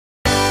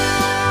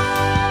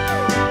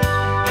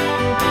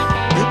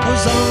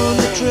was on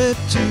a trip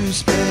to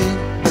Spain.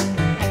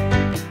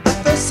 I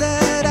first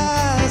set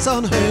eyes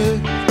on her.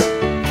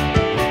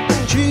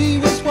 She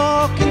was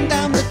walking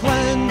down the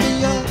Gran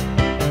Via,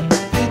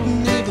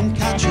 didn't even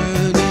catch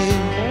her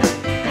name.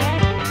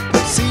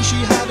 Could see she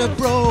had a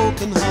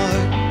broken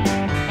heart,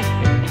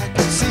 I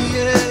could see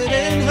it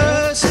in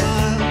her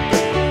smile.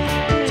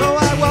 So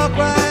I walked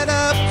right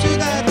up to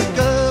that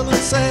girl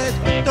and said,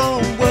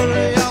 "Don't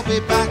worry, I'll be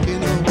back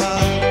in a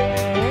while."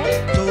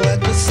 So let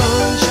the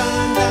sun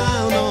shine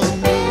down on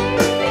me,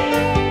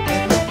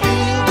 let me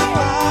feel the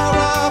power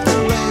of the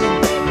rain.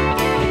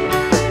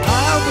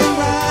 I'll be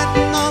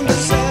riding on the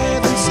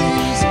 7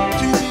 seas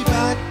to be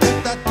back with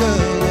that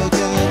girl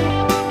again.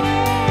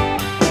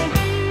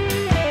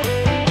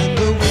 And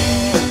the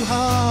wind blew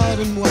hard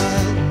and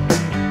wild,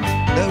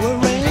 there were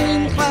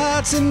rain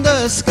clouds in the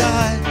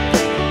sky.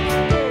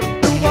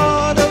 The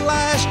water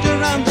lashed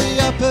around the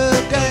upper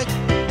deck,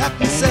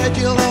 Captain said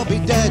you'll all be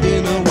dead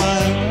in a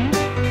while.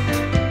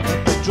 But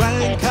we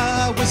drank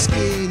our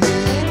whiskey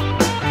neat,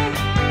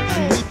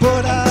 and we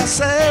put our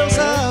sails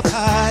up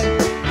high.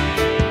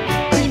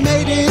 We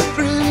made it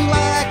through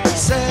like we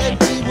said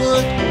we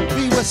would.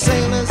 We were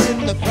sailors in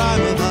the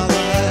prime of our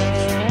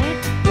lives.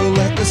 So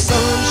let the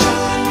sun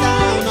shine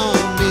down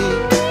on me,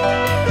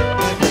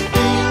 let me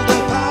feel the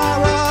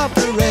power of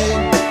the rain.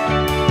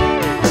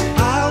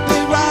 I'll be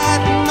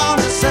riding on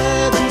the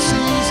 7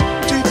 seas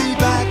to be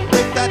back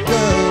with that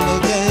girl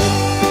again.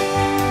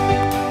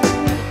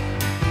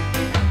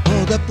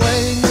 Oh, the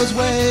plane was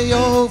way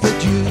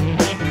overdue,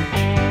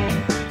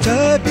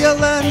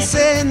 turbulence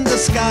in the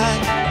sky.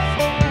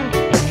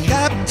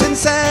 Captain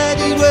said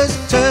he was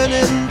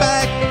turning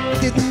back,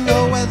 didn't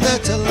know whether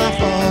to laugh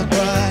or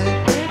cry.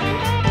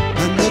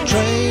 And the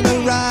train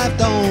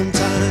arrived on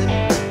time,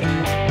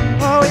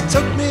 oh, it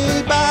took me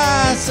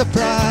by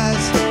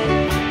surprise.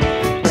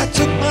 I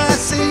took my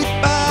seat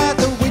by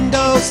the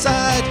window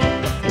side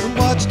and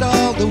watched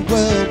all the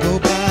world go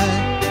by.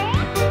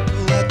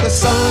 Let the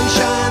sun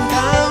shine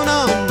down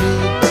on me,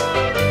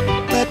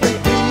 let me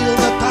feel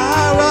the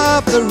power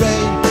of the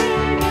rain.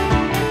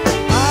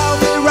 I'll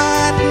be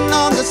riding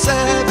on the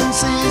 7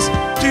 seas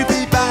to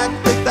be back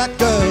with that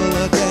girl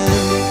again.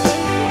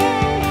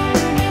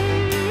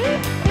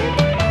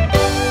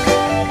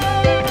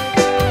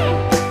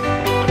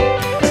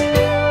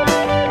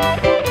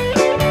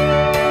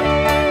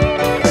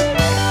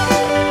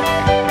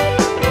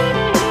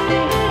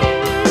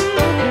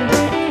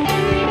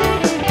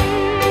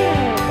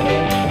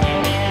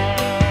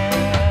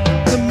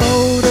 The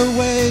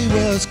motorway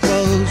was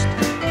closed,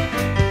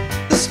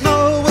 the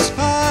snow was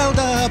piled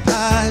up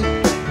high.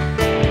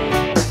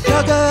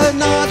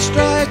 Juggernaut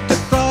stretched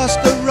across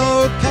the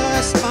road,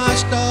 cars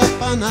smashed up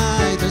on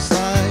either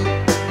side.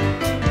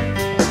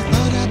 I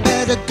thought I'd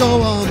better go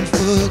on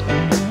foot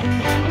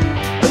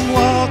and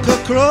walk a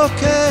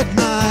crooked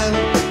mile.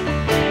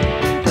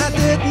 I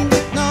didn't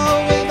know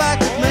if I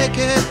could make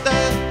it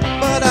there,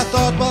 but I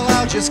thought, well,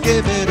 I'll just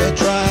give it a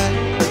try.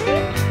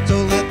 So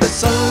let the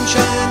sun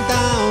shine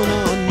down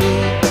on me,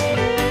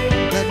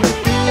 let me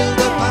feel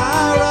the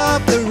power of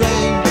the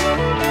rain.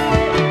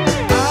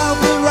 I'll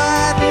be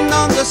riding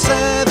on the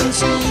 7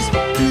 seas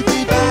to be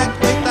back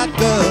with that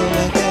girl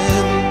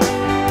again.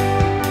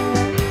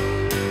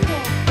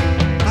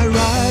 I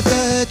arrived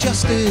there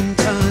just in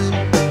time,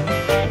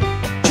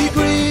 she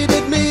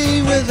greeted me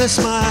with a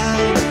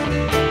smile.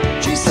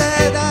 She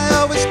said, "I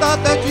always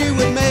thought that you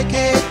would make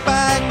it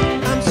back.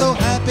 I'm so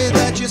happy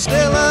that you're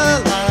still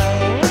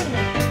alive."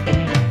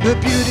 Her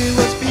beauty